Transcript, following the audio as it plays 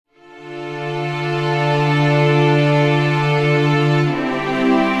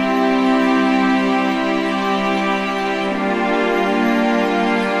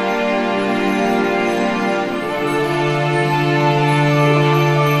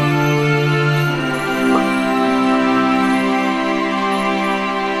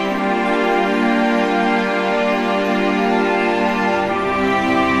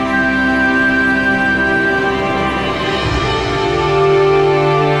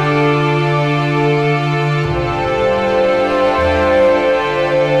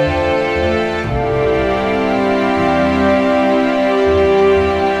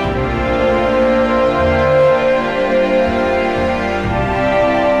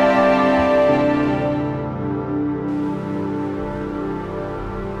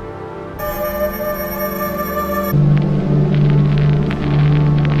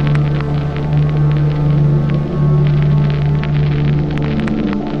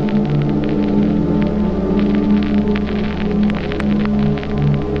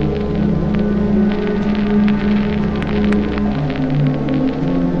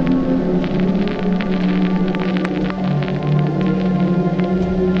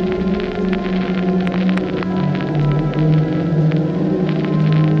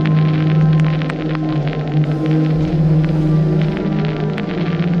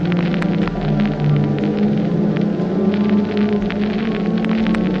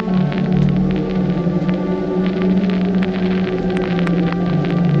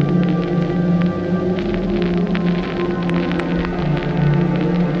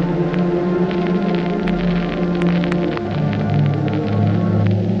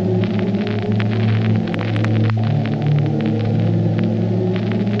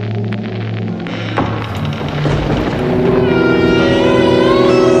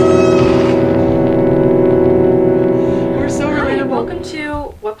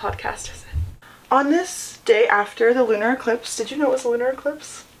podcast is it? On this day after the lunar eclipse, did you know it was a lunar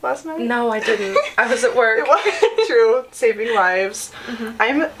eclipse last night? No, I didn't. I was at work. It was true, saving lives.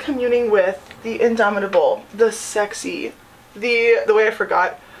 I'm communing with the indomitable, the sexy, the way I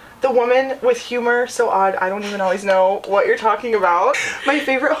forgot, the woman with humor so odd I don't even always know what you're talking about. My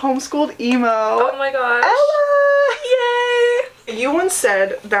favorite homeschooled emo. Oh my gosh. Ella! Yay! You once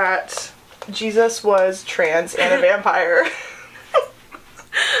said that Jesus was trans and a vampire.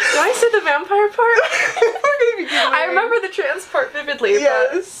 Did I say the vampire part? I remember the trans part vividly.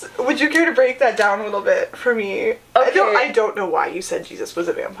 Yes. But... Would you care to break that down a little bit for me? Okay. I don't know why you said Jesus was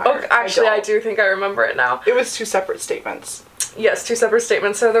a vampire. Oh, actually, I do think I remember it now. It was two separate statements. Yes, two separate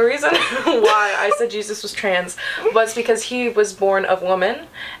statements. So the reason why I said Jesus was trans was because he was born of woman,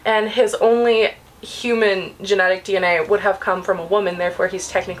 and his only human genetic DNA would have come from a woman, therefore he's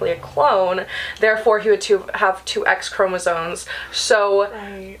technically a clone, therefore he would have two X chromosomes. So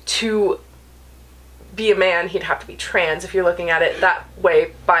to be a man, he'd have to be trans if you're looking at it that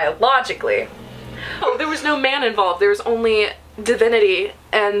way biologically. Oh, there was no man involved, there was only divinity,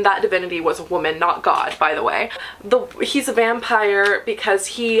 and that divinity was a woman, not God, by the way. He's a vampire because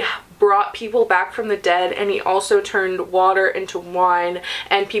he brought people back from the dead, and he also turned water into wine,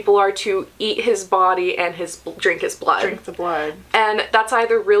 and people are to eat his body and drink his blood. Drink the blood. And that's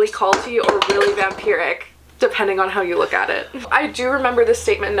either really culty or really vampiric, depending on how you look at it. I do remember this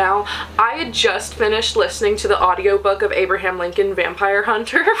statement now. I had just finished listening to the audiobook of Abraham Lincoln Vampire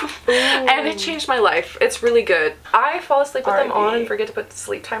Hunter and it changed my life. It's really good. I fall asleep with them on and forget to put the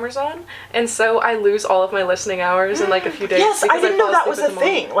sleep timers on, and so I lose all of my listening hours in like a few days. Yes, I didn't know that was a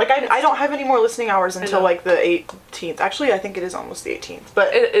thing. Like I don't have any more listening hours until like the 18th. Actually, I think it is almost the 18th,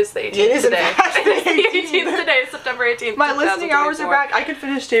 but it is the 18th. It is today. It is the 18th today, September 18th. My listening hours are back. I could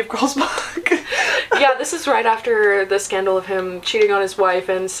finish Dave Grohl's book. Yeah, this is right after the scandal of him cheating on his wife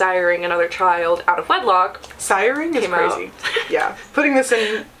and siring another child out of wedlock. Siring is crazy. Yeah, putting this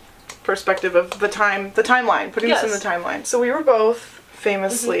in perspective of the timeline, putting this in the timeline. So we were both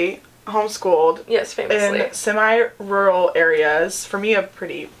famously homeschooled. Yes, famously. In semi-rural areas. For me, a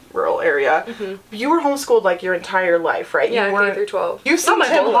pretty rural area. You were homeschooled like your entire life, right? Yeah, you K through 12. You've seen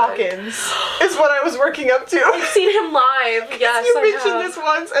Tim Hawkins, is what I was working up to. I've seen him live. Yes, you mentioned this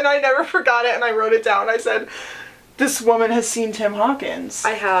once, and I never forgot it, and I wrote it down. I said, this woman has seen Tim Hawkins.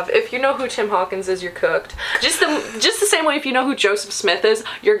 I have. If you know who Tim Hawkins is, you're cooked. Just the same way if you know who Joseph Smith is,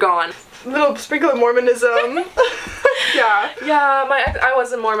 you're gone. Little sprinkle of Mormonism. Yeah. Yeah, I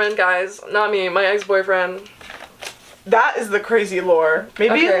wasn't Mormon, guys. Not me. My ex-boyfriend. That is the crazy lore.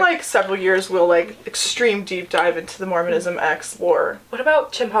 Maybe in like several years we'll like extreme deep dive into the Mormonism X lore. What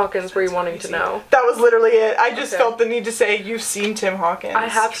about Tim Hawkins were you wanting to know? That was literally it. I just felt the need to say you've seen Tim Hawkins. I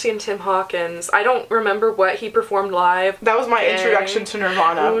have seen Tim Hawkins. I don't remember what he performed live. That was my introduction to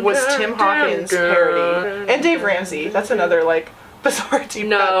Nirvana, was Tim Hawkins parody. And Dave Ramsey. That's another like bizarre deep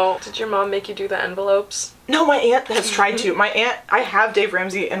cut. Did your mom make you do the envelopes? No, my aunt has tried to. My aunt, I have Dave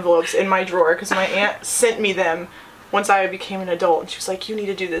Ramsey envelopes in my drawer because my aunt sent me them once I became an adult, and she was like, you need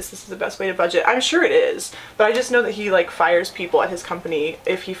to do this, this is the best way to budget. I'm sure it is, but I just know that he like fires people at his company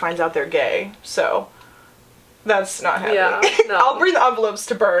if he finds out they're gay, so that's not happening. Yeah, no. I'll bring the envelopes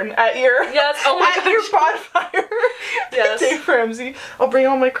to burn at your, oh my at your bonfire. Yes. Dave Ramsey. I'll bring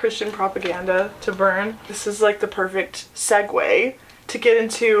all my Christian propaganda to burn. This is like the perfect segue to get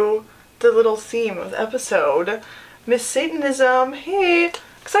into the little theme of the episode. Miss Satanism, hey,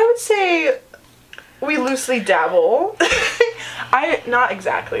 because I would say we loosely dabble. Not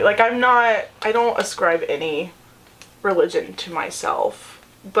exactly. Like I don't ascribe any religion to myself,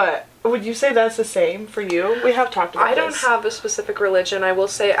 but would you say that's the same for you? We have talked about this. I don't have a specific religion. I will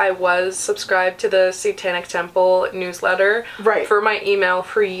say I was subscribed to the Satanic Temple newsletter for my email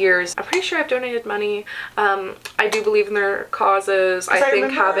for years. I'm pretty sure I've donated money. I do believe in their causes. I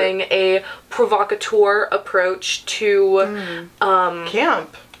think having a provocateur approach to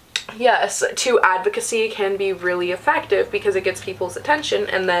camp. Yes, to advocacy can be really effective because it gets people's attention,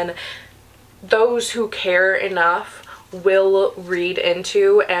 and then those who care enough will read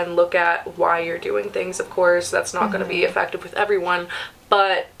into and look at why you're doing things. Of course, that's not going to be effective with everyone,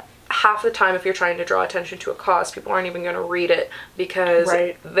 but half the time if you're trying to draw attention to a cause, people aren't even going to read it because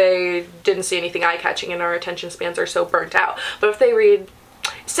they didn't see anything eye-catching and our attention spans are so burnt out. But if they read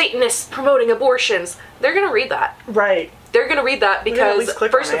Satanists promoting abortions, they're going to read that. Right. They're going to read that because,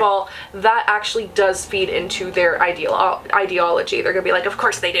 first of all, that actually does feed into their ideology. They're going to be like, of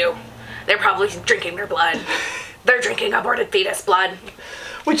course they do. They're probably drinking their blood. They're drinking aborted fetus blood.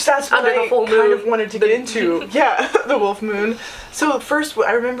 Which that's what Under the I full kind moon. of wanted to get into. Yeah, the wolf moon. So first,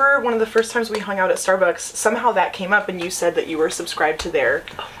 I remember one of the first times we hung out at Starbucks, somehow that came up and you said that you were subscribed to their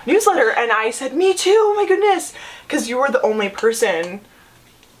newsletter, and I said, me too, oh my goodness, because you were the only person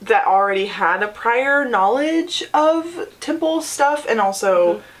that already had a prior knowledge of temple stuff and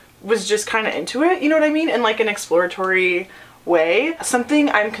also was just kind of into it, you know what I mean? In like an exploratory way. Something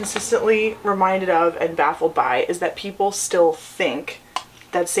I'm consistently reminded of and baffled by is that people still think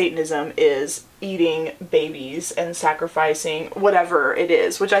that Satanism is eating babies and sacrificing whatever it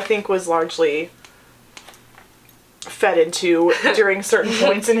is, which I think was largely fed into during certain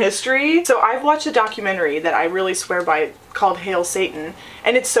points in history. So I've watched a documentary that I really swear by called Hail Satan,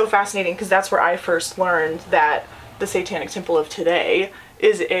 and it's so fascinating because that's where I first learned that the Satanic Temple of today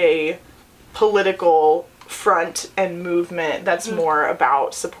is a political front and movement that's more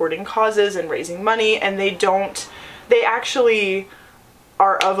about supporting causes and raising money, and they actually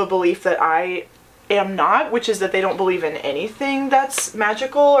are of a belief that I am not, which is that they don't believe in anything that's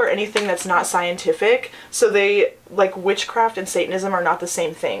magical or anything that's not scientific. So they, like, witchcraft and Satanism are not the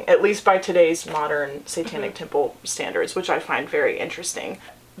same thing, at least by today's modern Satanic Temple standards, which I find very interesting.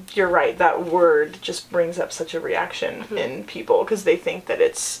 You're right, that word just brings up such a reaction in people because they think that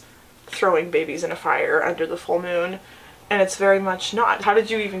it's throwing babies in a fire under the full moon, and it's very much not. How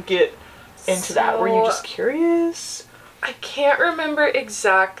did you even get into that? Were you just curious? I can't remember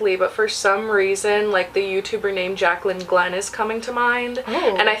exactly, but for some reason, like, the YouTuber named Jacqueline Glenn is coming to mind.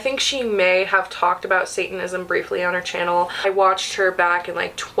 Oh. And I think she may have talked about Satanism briefly on her channel. I watched her back in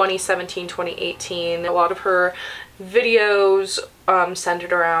like 2017, 2018. A lot of her videos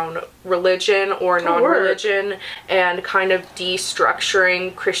centered around religion or non-religion and kind of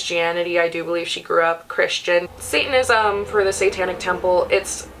destructuring Christianity. I do believe she grew up Christian. Satanism for the Satanic Temple,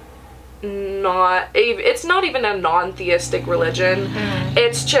 it's not even a non-theistic religion.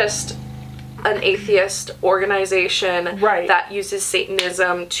 It's just an atheist organization that uses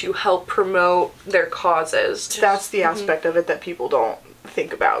Satanism to help promote their causes. That's the aspect of it that people don't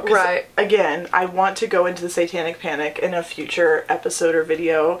think about. Right. Again, I want to go into the Satanic Panic in a future episode or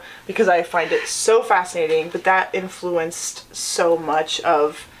video because I find it so fascinating, but that influenced so much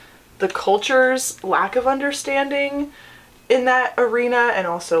of the culture's lack of understanding in that arena, and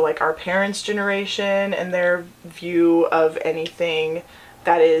also like our parents' generation and their view of anything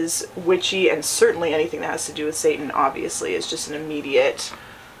that is witchy, and certainly anything that has to do with Satan obviously is just an immediate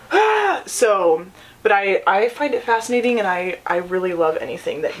so, but I find it fascinating, and I really love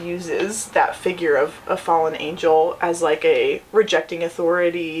anything that uses that figure of a fallen angel as like a rejecting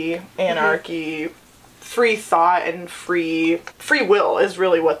authority, anarchy, free thought, and free will is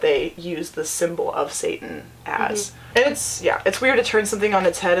really what they use the symbol of Satan as. And it's weird to turn something on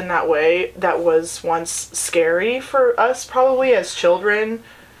its head in that way that was once scary for us probably as children,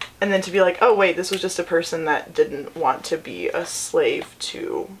 and then to be like, oh wait, this was just a person that didn't want to be a slave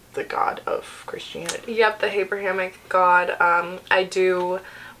to the God of Christianity. Yep, the Abrahamic God. I do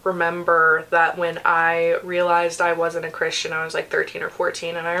remember that when I realized I wasn't a Christian, I was like 13 or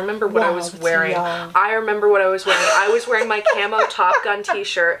 14, and I remember what I was wearing. I remember what I was wearing. I was wearing my camo Top Gun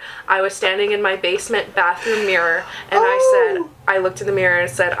t-shirt. I was standing in my basement bathroom mirror, and I looked in the mirror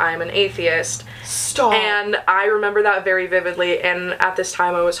and said, I'm an atheist. Stop. And I remember that very vividly, and at this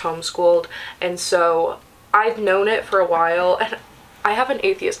time I was homeschooled, and so I'd known it for a while, and I have an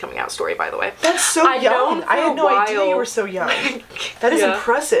atheist coming out story, by the way. That's so young. I had no idea you were so young. That is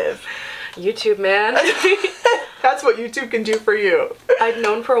impressive. YouTube, man. That's what YouTube can do for you. I'd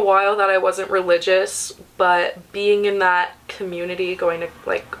known for a while that I wasn't religious, but being in that community, going to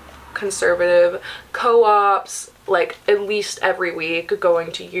like conservative co-ops, like at least every week,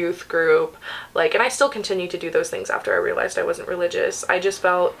 going to youth group, like, and I still continue to do those things after I realized I wasn't religious. I just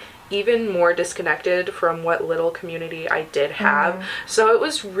felt even more disconnected from what little community I did have. So it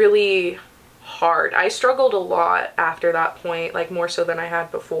was really hard. I struggled a lot after that point, like more so than I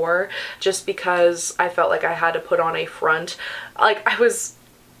had before, just because I felt like I had to put on a front. Like, I was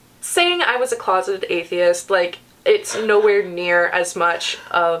saying I was a closeted atheist, like, it's nowhere near as much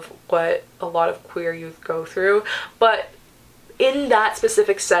of what a lot of queer youth go through, but in that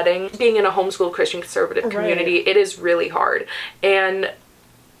specific setting, being in a homeschool Christian conservative community, it is really hard. And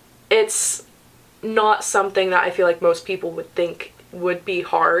it's not something that I feel like most people would think would be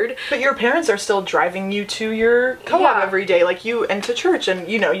hard. But your parents are still driving you to your co-op every day, like you, and to church, and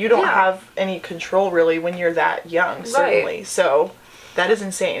you know, you don't have any control really when you're that young, certainly. So that is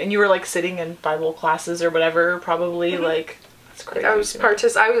insane. And you were like sitting in Bible classes or whatever, probably, like, that's crazy. I was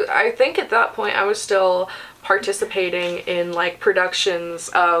I think at that point I was still participating in like productions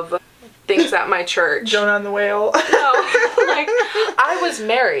of things at my church. Jonah and the whale. No, like, I was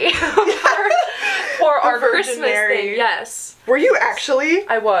Mary for our Christmas thing, yes. Were you actually?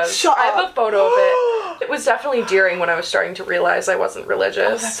 I was. Shut I have up. a photo of it. It was definitely during when I was starting to realize I wasn't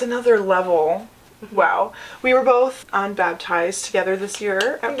religious. Oh, that's another level. Wow. We were both unbaptized together this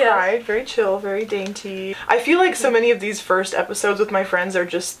year at Pride. Very chill, very dainty. I feel like so many of these first episodes with my friends are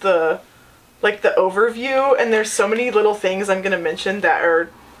just the overview, and there's so many little things I'm going to mention that are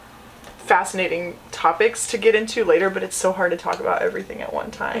fascinating topics to get into later, but it's so hard to talk about everything at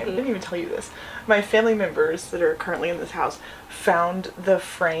one time. I didn't even tell you this. My family members that are currently in this house found the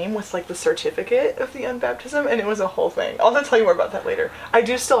frame with like the certificate of the unbaptism, and it was a whole thing. I'll tell you more about that later. I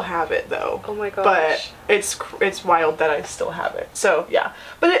do still have it though. Oh my gosh. But it's wild that I still have it. So yeah,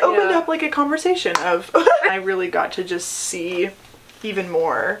 but it opened up like a conversation of I really got to just see even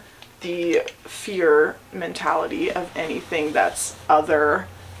more the fear mentality of anything that's other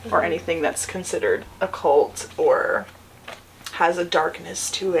or anything that's considered occult or has a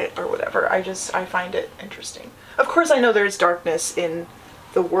darkness to it or whatever. I find it interesting. Of course I know there's darkness in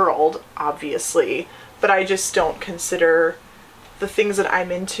the world, obviously, but I just don't consider the things that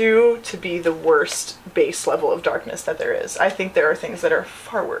I'm into to be the worst base level of darkness that there is. I think there are things that are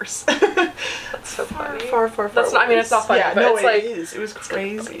far worse. That's so funny. Far That's worse. not, I mean, it's not funny, yeah, but no, it's like... it is. It was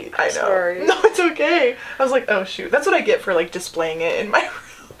crazy. I know. Sorry. No, it's okay. I was like, oh shoot. That's what I get for like displaying it in my room.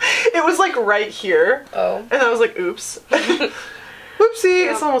 It was like right here. Oh. And I was like, oops. Whoopsie.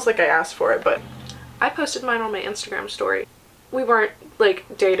 Yeah. It's almost like I asked for it, but... I posted mine on my Instagram story. We weren't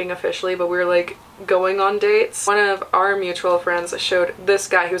like dating officially, but we were like going on dates. One of our mutual friends showed this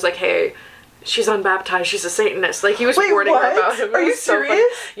guy who was like, hey, she's unbaptized, she's a Satanist. Like, he was warning her about him. Are you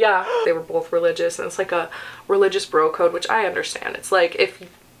serious? Yeah. They were both religious, and it's like a religious bro code, which I understand. It's like, if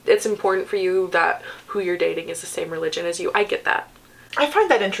it's important for you that who you're dating is the same religion as you, I get that. I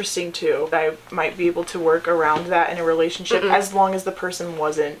find that interesting too. I might be able to work around that in a relationship as long as the person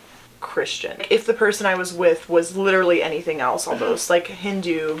wasn't Christian. If the person I was with was literally anything else almost, like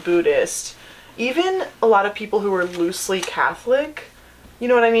Hindu, Buddhist, even a lot of people who were loosely Catholic, you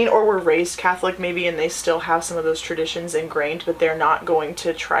know what I mean? Or were raised Catholic maybe, and they still have some of those traditions ingrained, but they're not going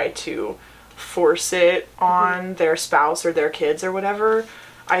to try to force it on their spouse or their kids or whatever.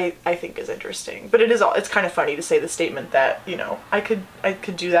 I think is interesting. But it's kind of funny to say the statement that, you know, I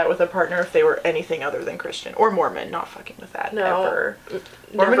could do that with a partner if they were anything other than Christian or Mormon. Not fucking with that ever.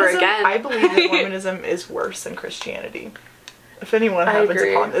 Mormonism, again. I believe that Mormonism is worse than Christianity. If anyone happens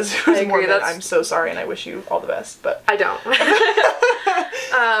upon this who's Mormon, I'm so sorry and I wish you all the best, but I don't.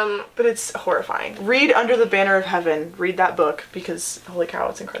 but it's horrifying. Read Under the Banner of Heaven. Read that book because holy cow,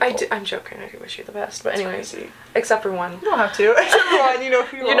 it's incredible. I'm joking. I do wish you the best, but anyways, crazy. Except for one. You don't have to. Except for one, you know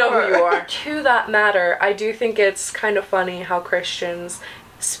who you are. You know who you are. To that matter, I do think it's kind of funny how Christians,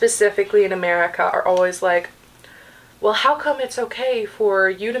 specifically in America, are always like, well, how come it's okay for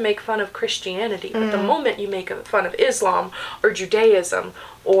you to make fun of Christianity, but the moment you make fun of Islam or Judaism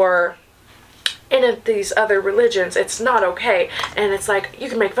or any of these other religions, it's not okay. And it's like, you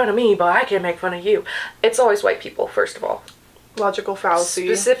can make fun of me, but I can't make fun of you. It's always white people, first of all. Logical fallacy.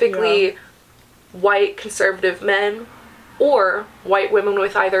 Specifically, white conservative men or white women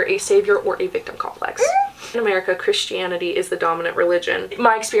with either a savior or a victim complex. In America, Christianity is the dominant religion.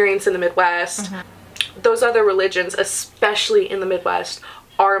 My experience in the Midwest, those other religions, especially in the Midwest,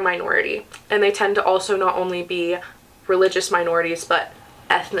 are a minority. And they tend to also not only be religious minorities, but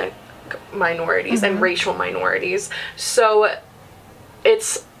ethnic minorities and racial minorities. So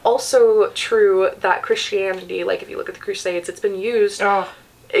it's also true that Christianity, like if you look at the Crusades, it's been used...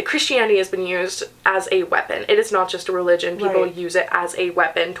 Christianity has been used as a weapon. It is not just a religion. People use it as a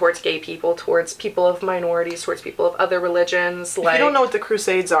weapon towards gay people, towards people of minorities, towards people of other religions. If you don't know what the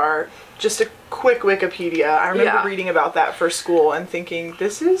Crusades are, just a quick Wikipedia. I remember reading about that for school and thinking,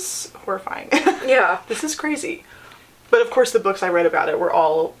 this is horrifying. Yeah. This is crazy. But of course the books I read about it were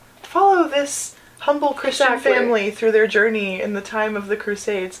all, follow this humble Christian family through their journey in the time of the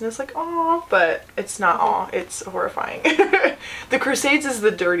Crusades. And it's like, aw, but it's not aw, it's horrifying. The Crusades is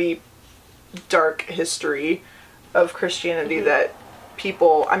the dirty, dark history of Christianity that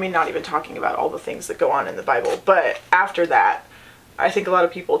people, I mean, not even talking about all the things that go on in the Bible, but after that, I think a lot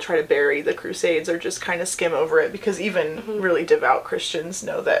of people try to bury the Crusades or just kind of skim over it because even really devout Christians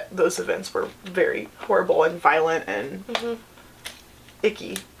know that those events were very horrible and violent and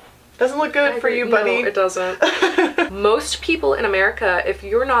icky. Doesn't look good for you, buddy. No, it doesn't. Most people in America, if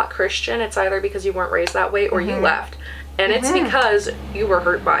you're not Christian, it's either because you weren't raised that way or you left. And it's because you were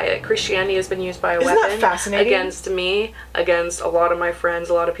hurt by it. Christianity has been used by a weapon against me, against a lot of my friends,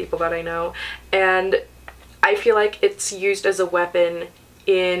 a lot of people that I know. And I feel like it's used as a weapon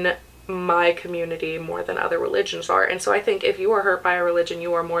in my community more than other religions are. And so I think if you are hurt by a religion,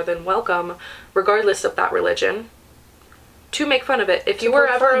 you are more than welcome, regardless of that religion, to make fun of it. If you are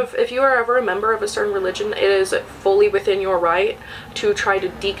ever a member of a certain religion, it is fully within your right to try to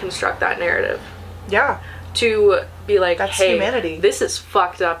deconstruct that narrative. Yeah. To be like, that's hey, humanity. This is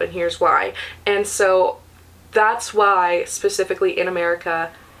fucked up and here's why. And so that's why, specifically in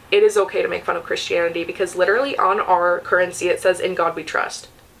America, it is okay to make fun of Christianity, because literally on our currency it says, "In God we trust."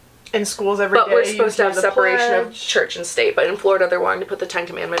 In schools every day. But we're supposed to have separation pledge. of church and state. But in Florida, they're wanting to put the 10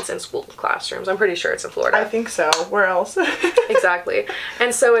 Commandments in school classrooms. I'm pretty sure it's in Florida. I think so. Where else? Exactly.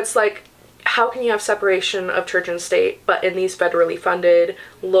 And so it's like, how can you have separation of church and state, but in these federally funded,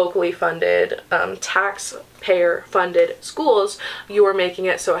 locally funded, taxpayer funded schools, you are making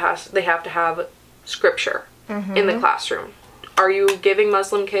it so they have to have scripture in the classroom. Are you giving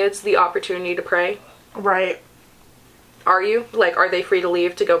Muslim kids the opportunity to pray? Right. Are you? Like, are they free to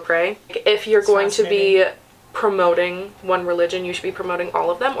leave to go pray? If you're going to be promoting one religion, you should be promoting all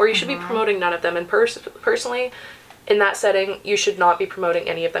of them, or you should be promoting none of them. And personally, in that setting, you should not be promoting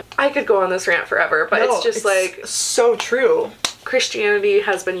any of them. I could go on this rant forever, but it's just like... so true. Christianity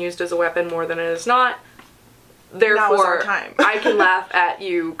has been used as a weapon more than it is not. Therefore, now is our time. I can laugh at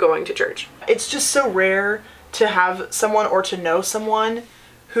you going to church. It's just so rare to have someone or to know someone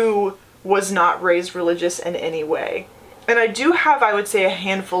who was not raised religious in any way. And I do have, I would say, a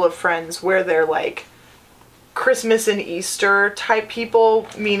handful of friends where they're like Christmas and Easter type people,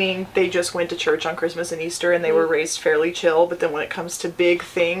 meaning they just went to church on Christmas and Easter and they were raised fairly chill, but then when it comes to big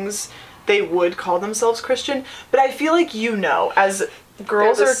things, they would call themselves Christian. But I feel like, you know, as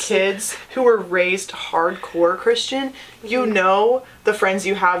girls or kids who were raised hardcore Christian, you know the friends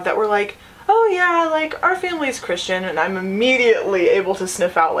you have that were like, oh yeah, like, our family's Christian, and I'm immediately able to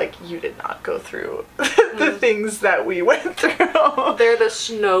sniff out, like, you did not go through the things that we went through. They're the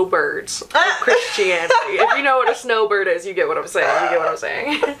snowbirds of Christianity. If you know what a snowbird is, you get what I'm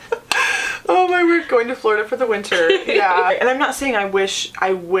saying. Oh my word, going to Florida for the winter. Yeah. And I'm not saying I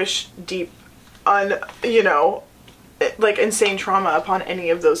wish deep you know, like, insane trauma upon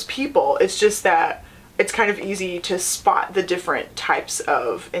any of those people. It's just that it's kind of easy to spot the different types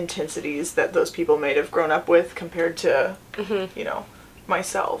of intensities that those people may have grown up with compared to, you know,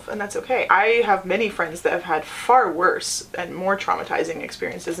 myself. And that's okay. I have many friends that have had far worse and more traumatizing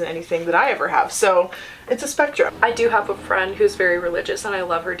experiences than anything that I ever have. So it's a spectrum. I do have a friend who's very religious and I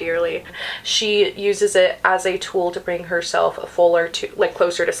love her dearly. She uses it as a tool to bring herself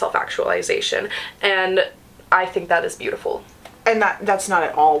closer to self-actualization. And I think that is beautiful. And that's not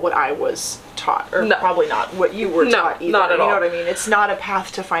at all what I was taught, or probably not what you were taught either. Not at all. You know what I mean? It's not a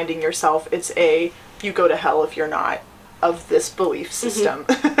path to finding yourself. It's you go to hell if you're not of this belief system.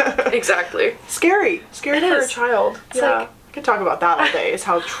 Exactly. Scary for a child. It's like, I could talk about that all day. It's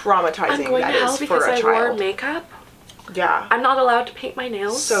how traumatizing that is for a child. I wore makeup. Yeah. I'm not allowed to paint my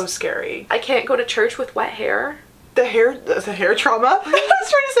nails. So scary. I can't go to church with wet hair. The hair trauma? I was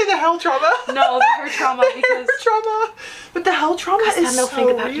trying to say the hell trauma. No, the hair trauma because... hair trauma. But the hell trauma is so real. Then they'll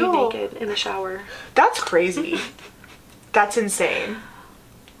think about you naked in the shower. That's crazy. That's insane.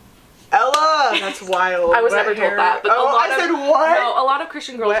 Ella! That's wild. I was never told that. But I said what? No, a lot of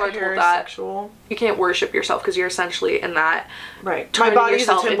Christian girls are told that. Sexual. You can't worship yourself because you're essentially in that. Right. My body's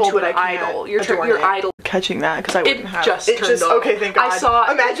a temple, but I can't idol. You're idol. Catching that because I wouldn't have. It just okay, thank God. I saw.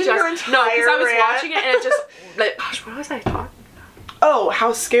 Imagine your entire No, because I was watching it and it just like, gosh, what was I talking? Oh,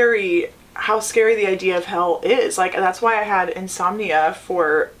 how scary the idea of hell is. Like, that's why I had insomnia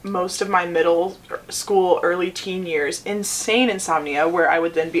for most of my middle school, early teen years. Insane insomnia, where I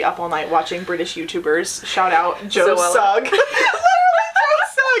would then be up all night watching British YouTubers. Shout out Joe Sugg. Literally Joe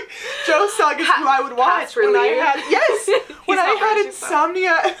Sugg. Joe Sugg is who I would watch when I had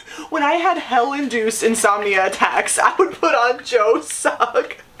insomnia. When I had hell-induced insomnia attacks, I would put on Joe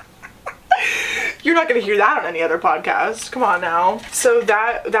Sugg. You're not gonna hear that on any other podcast. Come on now. So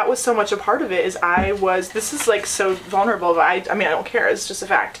that was so much a part of it. This is like so vulnerable, but I mean I don't care, it's just a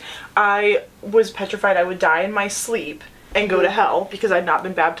fact. I was petrified I would die in my sleep and go to hell because I'd not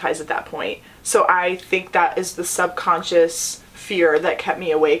been baptized at that point. So I think that is the subconscious fear that kept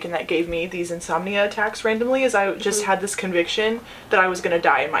me awake and that gave me these insomnia attacks randomly, is I just had this conviction that I was gonna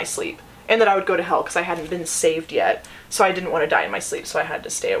die in my sleep and that I would go to hell because I hadn't been saved yet. So I didn't want to die in my sleep, so I had to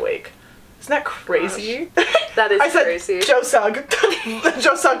stay awake. Isn't that crazy? That is crazy. Joe Sugg.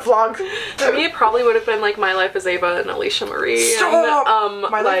 Joe Sugg vlog. To me, it probably would have been like My Life as Ava and Alicia Marie. Stop! And,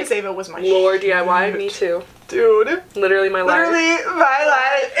 My Life as Ava was my Lore DIY. Me too. Dude. Literally my life. Literally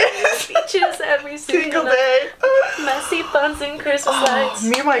my life. Beaches every single day. Messy buns and Christmas lights.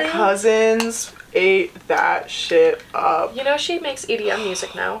 Me and my cousins ate that shit up. You know she makes EDM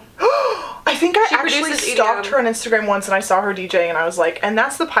music now. I think I She actually produces stalked EDM. her on Instagram once and I saw her DJing and I was like, and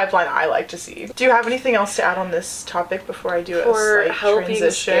that's the pipeline I like to see. Do you have anything else to add on this topic before I do a slight hell being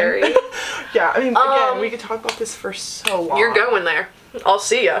transition? scary. Yeah, I mean, again, we could talk about this for so long. You're going there. I'll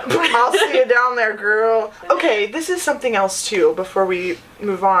see ya. I'll see you down there, girl. Okay, this is something else too before we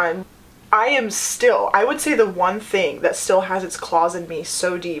move on. I would say the one thing that still has its claws in me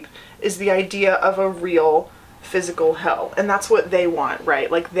so deep is the idea of a real physical hell. And that's what they want, right?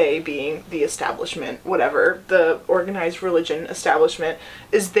 Like they being the establishment, whatever, the organized religion establishment,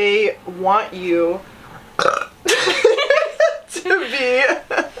 is they want you to be...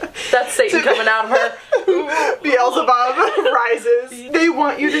 That's Satan coming out of her. Beelzebub rises. They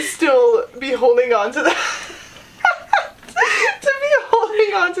want you to still be holding on to that. To be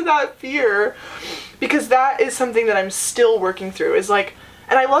holding on to that fear. Because that is something that I'm still working through. Is like,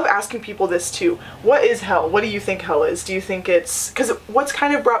 and I love asking people this too. What is hell? What do you think hell is? Do you think it's... Because what's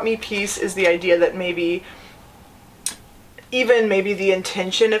kind of brought me peace is the idea that maybe... Even maybe the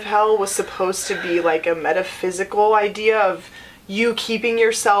intention of hell was supposed to be like a metaphysical idea of you keeping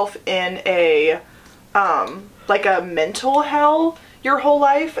yourself in a... like a mental hell your whole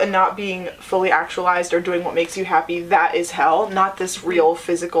life and not being fully actualized or doing what makes you happy. That is hell, not this real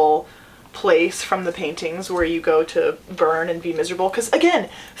physical place from the paintings where you go to burn and be miserable. Because again,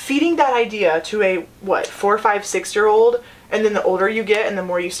 feeding that idea to a 4, 5, 6-year-old, and then the older you get and the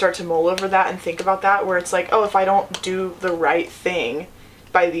more you start to mull over that and think about that, where it's like, oh, if I don't do the right thing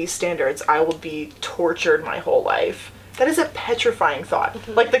by these standards, I will be tortured my whole life. That is a petrifying thought.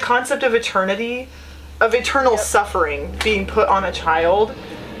 Mm-hmm. Like the concept of eternity, of eternal suffering being put on a child.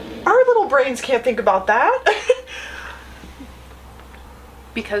 Our little brains can't think about that.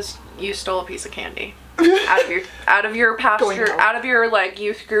 Because you stole a piece of candy out of your pasture, out of your like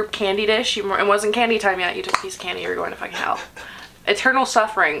youth group candy dish. It wasn't candy time yet. You took a piece of candy. You're going to fucking hell. Eternal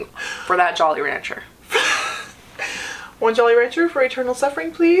suffering for that Jolly Rancher. One Jolly Rancher for eternal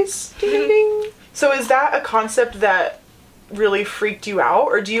suffering, please. Ding ding ding. So is that a concept that really freaked you out,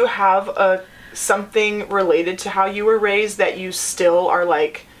 or do you have something related to how you were raised that you still are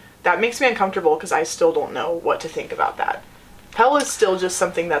like, that makes me uncomfortable because I still don't know what to think about that? Hell is still just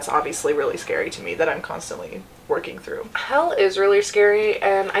something that's obviously really scary to me that I'm constantly working through. Hell is really scary,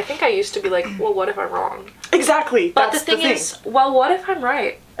 and I think I used to be like, well, what if I'm wrong? Exactly. But the thing is, well, what if I'm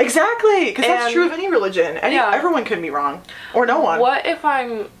right? Exactly, because that's true of any religion. Everyone can be wrong, or no one. What if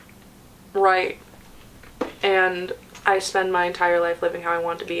I'm right, and I spend my entire life living how I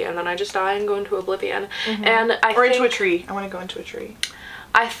want to be, and then I just die and go into oblivion? Mm-hmm. And into a tree. I want to go into a tree.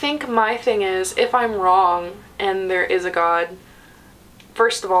 I think my thing is, if I'm wrong and there is a God,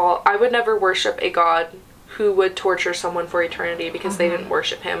 first of all, I would never worship a God who would torture someone for eternity because they didn't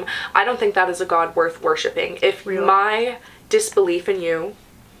worship him. I don't think that is a God worth worshiping. If my disbelief in you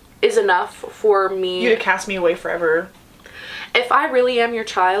is enough for me... You to cast me away forever. If I really am your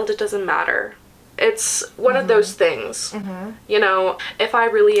child, it doesn't matter. It's one of those things. You know, if I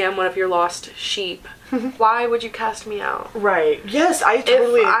really am one of your lost sheep, why would you cast me out? Right. Yes, I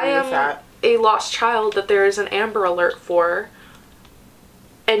totally agree with that. If I am a lost child that there is an Amber Alert for,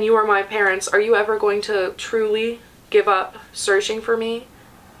 and you are my parents, are you ever going to truly give up searching for me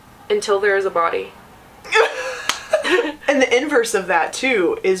until there is a body? And the inverse of that,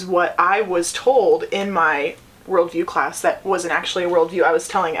 too, is what I was told in my worldview class that wasn't actually a worldview. I was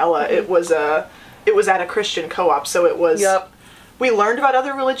telling Ella it was at a Christian co-op, so it was... We learned about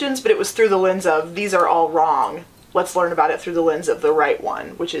other religions, but it was through the lens of, these are all wrong. Let's learn about it through the lens of the right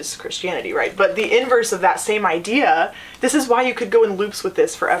one, which is Christianity, right? But the inverse of that same idea, this is why you could go in loops with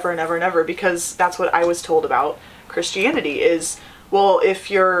this forever and ever and ever, because that's what I was told about Christianity is, well, if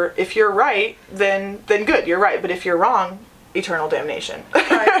you're right, then good, you're right. But if you're wrong, eternal damnation.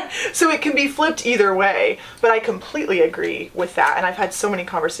 Right. So it can be flipped either way, but I completely agree with that. And I've had so many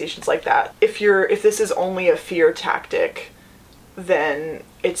conversations like that. If this is only a fear tactic, then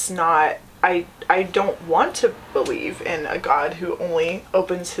it's not, I don't want to believe in a God who only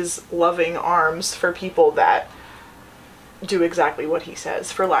opens his loving arms for people that do exactly what he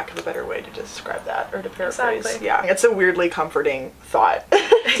says, for lack of a better way to describe that, or to paraphrase. Exactly. Yeah, it's a weirdly comforting thought.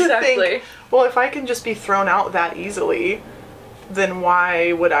 Exactly. Think, well, if I can just be thrown out that easily, then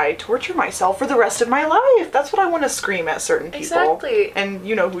why would I torture myself for the rest of my life? That's what I want to scream at certain people. Exactly. And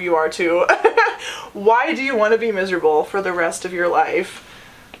you know who you are too. Why do you want to be miserable for the rest of your life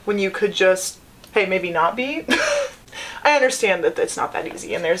when you could just, hey, maybe not be? I understand that it's not that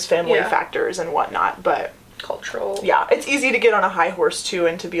easy and there's family factors and whatnot, but... Cultural. Yeah, it's easy to get on a high horse too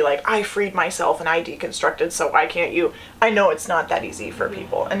and to be like, I freed myself and I deconstructed, so why can't you? I know it's not that easy for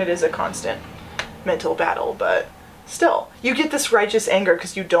people, and it is a constant mental battle, but still. You get this righteous anger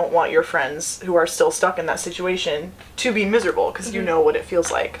because you don't want your friends who are still stuck in that situation to be miserable because you know what it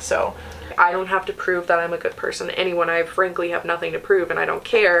feels like. So I don't have to prove that I'm a good person to anyone. I frankly have nothing to prove, and I don't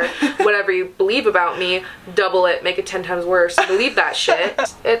care. Whatever you believe about me, double it, make it 10 times worse. Believe that shit.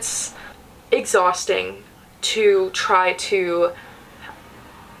 It's exhausting to try to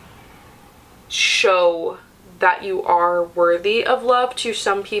show that you are worthy of love to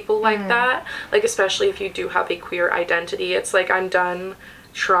some people like that. Like, especially if you do have a queer identity. It's like I'm done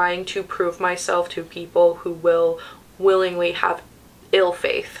trying to prove myself to people who will willingly have ill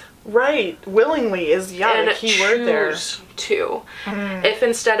faith. Right. Willingly is, the key word there. To. If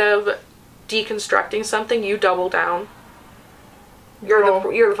instead of deconstructing something, you double down,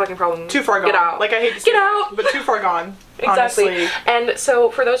 you're the fucking problem. Too far gone. Get out. Like, I hate to say it, but too far gone. Exactly. Honestly. And so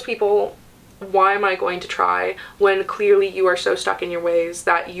for those people, why am I going to try when clearly you are so stuck in your ways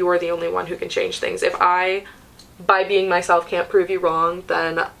that you are the only one who can change things? If I, by being myself, can't prove you wrong,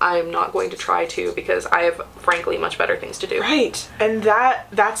 then I'm not going to try to, because I have frankly much better things to do. Right. And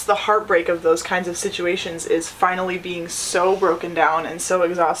that's the heartbreak of those kinds of situations, is finally being so broken down and so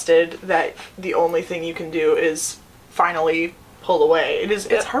exhausted that the only thing you can do is finally pull away.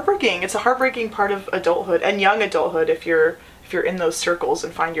 It's heartbreaking. It's a heartbreaking part of adulthood and young adulthood if you're in those circles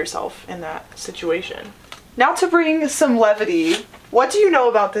and find yourself in that situation. Now to bring some levity, what do you know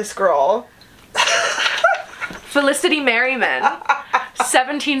about this girl? Felicity Merriman.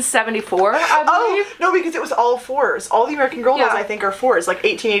 1774, I believe. Oh, no, because it was all fours. All the American Girl dolls, I think, are fours, like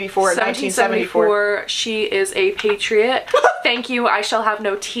 1884 and 1974. She is a patriot. Thank you, I shall have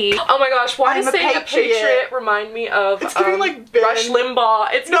no tea. Oh my gosh, why does saying a patriot remind me of it's giving like Ben. Rush Limbaugh?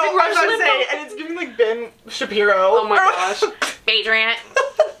 It's giving Rush Limbaugh. Say, and it's giving like Ben Shapiro. Oh my gosh. Patriot.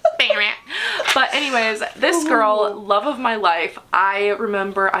 Patriot. But anyways, this girl, love of my life, I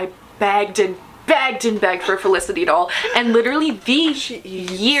remember I begged and begged for a Felicity doll, and literally the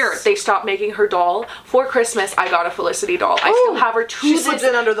year they stopped making her doll for Christmas, I got a Felicity doll. I still have her to this slipped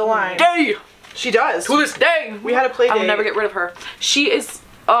in under the line. Day. She does. To this day. We had a play date. I'll never get rid of her. She is,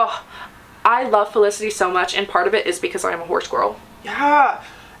 I love Felicity so much, and part of it is because I am a horse girl. Yeah.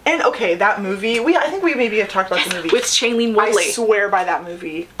 And okay, that movie, I think we maybe have talked about the movie. With Shailene Woodley. I swear by that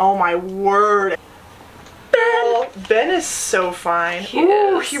movie. Oh my word. Ben is so fine.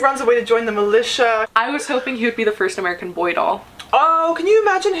 He runs away to join the militia. I was hoping he would be the first American boy doll. Oh, can you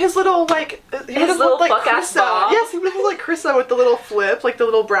imagine his little, like, his little like fuck-ass bob? Yes, he would look like Krista with the little flip, like the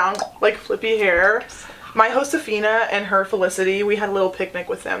little brown, like, flippy hair. My Josefina and her Felicity, we had a little picnic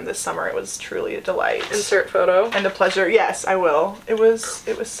with them this summer. It was truly a delight. Insert photo. And a pleasure. Yes, I will. It was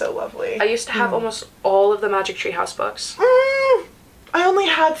so lovely. I used to have almost all of the Magic Tree House books. I only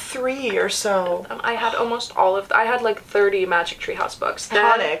had 3 or so. I had almost all of I had like 30 Magic Tree House books.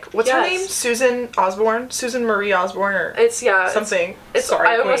 Iconic. What's her name? Susan Osborne? Susan Marie Osborne, or something. Sorry,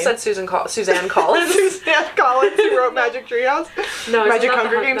 I almost said Suzanne Collins. Suzanne Collins who wrote Magic Tree House? No, Magic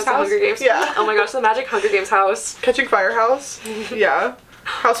Hunger Games house? Hunger Games. Yeah. Oh my gosh, the Magic Hunger Games house. Catching Fire house? Yeah.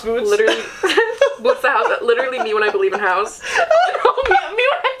 House Boots? Literally. Boots the house. Literally me when I believe in house. Me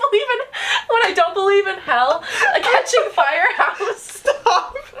when I don't believe in hell. A Catching Fire house.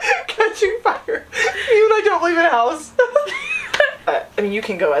 Stop. Catching Fire. Me when I don't believe in house. I mean, you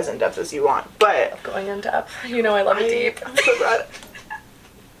can go as in depth as you want, but going in depth. You know I love it deep. I'm so glad.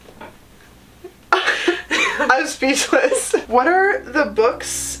 I'm speechless. What are the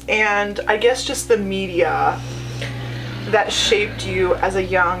books and I guess just the media that shaped you as a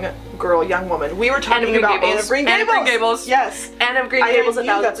young girl, young woman? We were talking about Anne of Green Gables. Anne of Green Gables. Yes. Anne of Green Gables,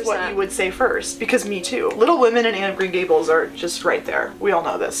 1000%. That's what you would say first, because me too. Little Women and Anne of Green Gables are just right there. We all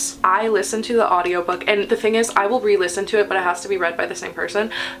know this. I listened to the audiobook, and the thing is, I will re-listen to it, but it has to be read by the same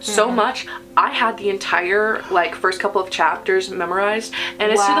person. So much, I had the entire, like, first couple of chapters memorized,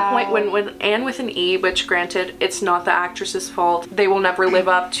 and it's to the point when Anne with an E, which granted, it's not the actress's fault, they will never live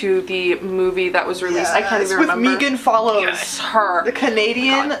up to the movie that was released. I can't even remember. With Megan Follows. Yes, her. The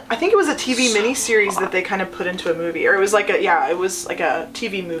Canadian, I think it was a TV miniseries that they kind of put into a movie, or it was like a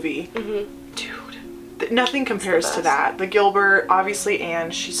TV movie. Dude, nothing compares to that. The Gilbert, obviously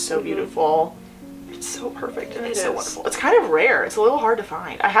Anne, she's so beautiful. It's so perfect and it's so wonderful. It's kind of rare. It's a little hard to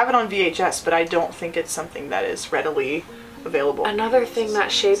find. I have it on VHS, but I don't think it's something that is readily available. Another thing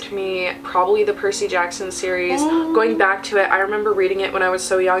that shaped me, probably the Percy Jackson series. Going back to it, I remember reading it when I was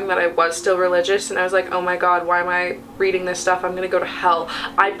so young that I was still religious, and I was like, oh my god, why am I reading this stuff? I'm gonna go to hell.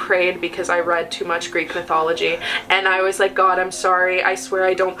 I prayed because I read too much Greek mythology, and I was like, God, I'm sorry, I swear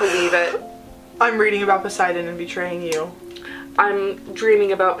I don't believe it. I'm reading about Poseidon and betraying you. I'm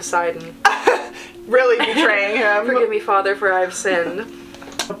dreaming about Poseidon. Really betraying him. Forgive me, Father, for I have sinned.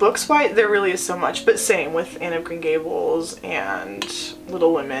 Books wise, there really is so much, but same with Anne of Green Gables and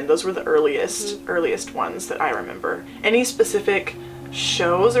Little Women. Those were the earliest ones that I remember. Any specific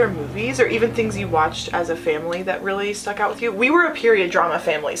shows or movies or even things you watched as a family that really stuck out with you? We were a period drama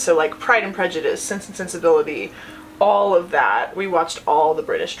family, so like Pride and Prejudice, Sense and Sensibility, all of that. We watched all the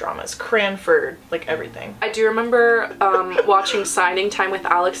British dramas, Cranford, like everything. I do remember watching Signing Time with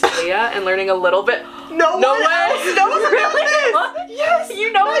Alex and Leah and learning a little bit. No one else knows about this! What? Yes!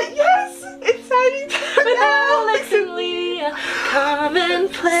 You know it? Yes! It's Signing Time With Alex and Leah, come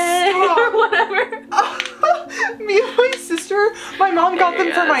and play, Stop. or whatever. Me and my sister, my mom got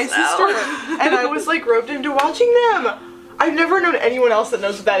them for my sister, and I was like roped into watching them. I've never known anyone else that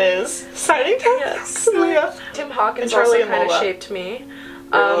knows what that is. Signing Time? Yes. Yeah. Tim Hawkins And Charlie also and kind of Lola. shaped me.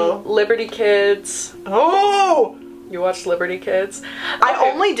 Oh. Liberty Kids. Oh! You watched Liberty Kids? I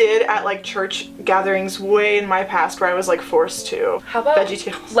only did at like church gatherings way in my past where I was like forced to. How about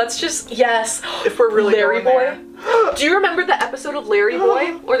VeggieTales? let's just, yes. If we're really Larry going Boy. Do you remember the episode of Larry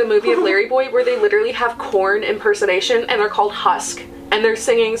Boy, or the movie of Larry Boy, where they literally have corn impersonation and they're called Husk, and they're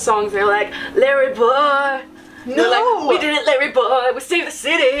singing songs, they're like, Larry Boy. No! They're like, we did it, Larry Boy, we saved the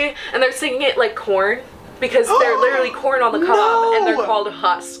city, and they're singing it like corn, because they're literally corn on the cob, and they're called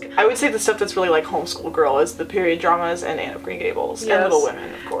Husk. I would say the stuff that's really like homeschool girl is the period dramas and Anne of Green Gables and Little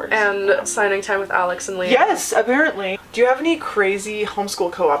Women, of course. And Signing Time with Alex and Leah. Yes, apparently. Do you have any crazy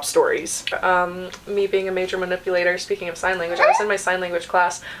homeschool co-op stories? Me being a major manipulator, speaking of sign language, I was in my sign language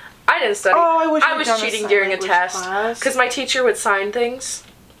class. I didn't study. Oh, I wish I we'd was done a cheating sign during a language test, class. because my teacher would sign things,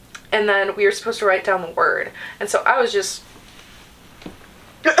 and then we were supposed to write down the word. And so I was just...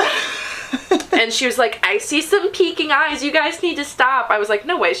 And she was like, I see some peeking eyes, you guys need to stop. I was like,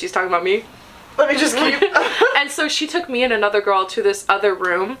 no way, she's talking about me. Let me just keep... And so she took me and another girl to this other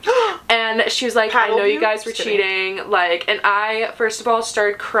room, and she was like, I know you guys were cheating, like, and I, first of all,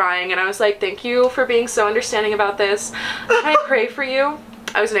 started crying, and I was like, thank you for being so understanding about this. Can I pray for you?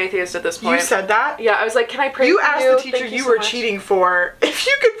 I was an atheist at this point. You said that? Yeah, I was like, can I pray for you? You asked the teacher Thank you so were much. cheating for if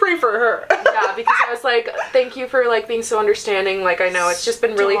you could pray for her. Yeah, because I was like, thank you for like being so understanding. Like, I know it's just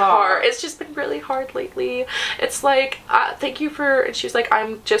been really hard. It's just been really hard lately. It's like, thank you for, and she was like,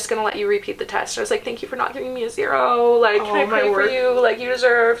 I'm just gonna let you repeat the test. I was like, thank you for not giving me a 0. Like, can I pray for you? Like, you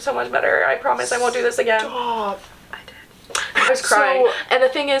deserve so much better. I promise I won't do this again. Stop. I was crying. And the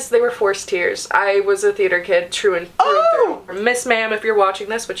thing is, they were forced tears. I was a theater kid, true and through. Miss Ma'am, if you're watching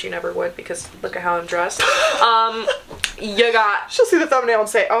this, which you never would because look at how I'm dressed, you got... She'll see the thumbnail and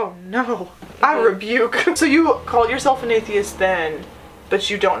say, oh no, I rebuke. So you called yourself an atheist then, but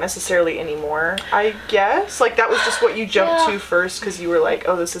you don't necessarily anymore, I guess? Like, that was just what you jumped to first because you were like,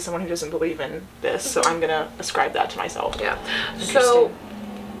 oh, this is someone who doesn't believe in this, so I'm gonna ascribe that to myself. Yeah. So...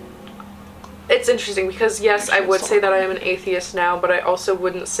 It's interesting because yes, I would say that I am an atheist now, but I also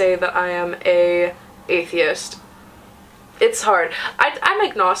wouldn't say that I am a atheist. It's hard. I'm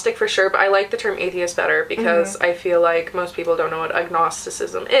agnostic for sure, but I like the term atheist better because I feel like most people don't know what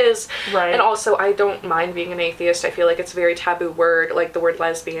agnosticism is. Right. And also, I don't mind being an atheist. I feel like it's a very taboo word, like the word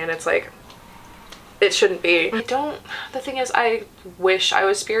lesbian. It's like, it shouldn't be. The thing is, I wish I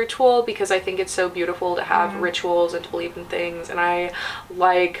was spiritual because I think it's so beautiful to have rituals and to believe in things, and I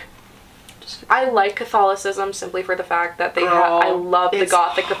like Catholicism simply for the fact that they have, I love the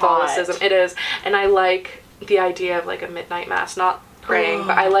Gothic Catholicism. It is. And I like the idea of like a midnight mass, not praying,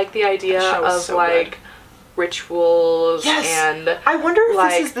 but I like the idea of so like rituals and I wonder if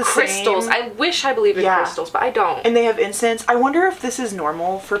like this is the crystals. same. I wish I believed in crystals, but I don't. And they have incense. I wonder if this is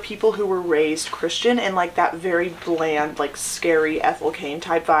normal for people who were raised Christian and like that very bland, like scary Ethel Cain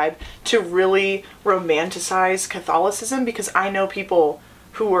type vibe to really romanticize Catholicism, because I know people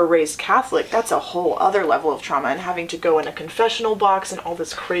who were raised Catholic, that's a whole other level of trauma, and having to go in a confessional box and all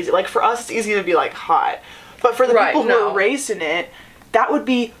this crazy, like for us it's easy to be like hot, but for the people who are raised in it, that would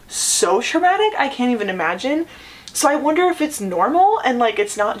be so traumatic, I can't even imagine. So I wonder if it's normal and like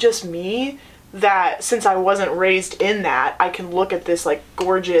it's not just me, that since I wasn't raised in that, I can look at this like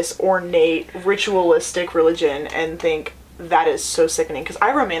gorgeous, ornate, ritualistic religion and think, that is so sickening, because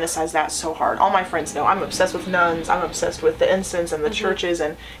I romanticize that so hard. All my friends know I'm obsessed with nuns, I'm obsessed with the incense and the churches,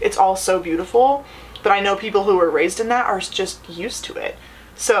 and it's all so beautiful, but I know people who were raised in that are just used to it.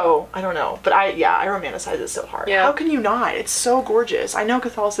 So, I don't know, but I romanticize it so hard. Yeah. How can you not? It's so gorgeous. I know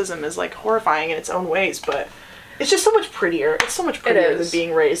Catholicism is like horrifying in its own ways, but it's just so much prettier. It's so much prettier than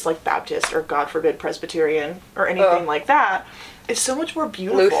being raised like Baptist or, God forbid, Presbyterian or anything like that. It's so much more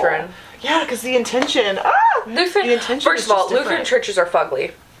beautiful. Lutheran. Yeah, because the intention. Lutheran. The intention First of all, different. Lutheran churches are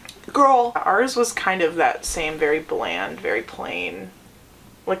fugly. Girl, ours was kind of that same, very bland, very plain,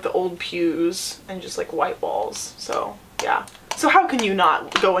 like the old pews and just like white walls. So yeah. So how can you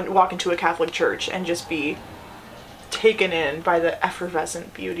not go and walk into a Catholic church and just be taken in by the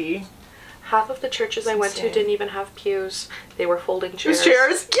effervescent beauty? Half of the churches I went to didn't even have pews. They were folding chairs.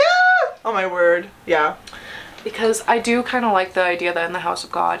 Chairs? Yeah! Oh my word. Yeah. Because I do kind of like the idea that in the house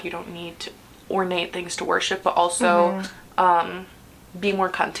of God you don't need ornate things to worship, but also be more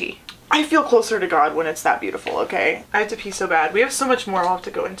cunty. I feel closer to God when it's that beautiful, okay? I have to pee so bad. We have so much more we'll have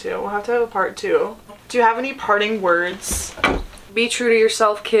to go into. We'll have to have a part 2. Do you have any parting words? Be true to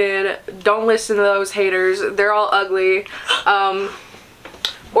yourself, kid. Don't listen to those haters. They're all ugly.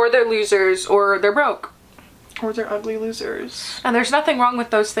 Or they're losers, or they're broke. Or they're ugly losers. And there's nothing wrong with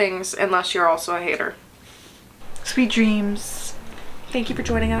those things unless you're also a hater. Sweet dreams. Thank you for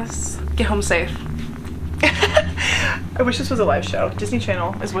joining us. Get home safe. I wish this was a live show. Disney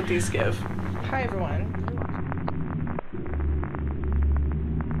Channel is what these give. Hi everyone.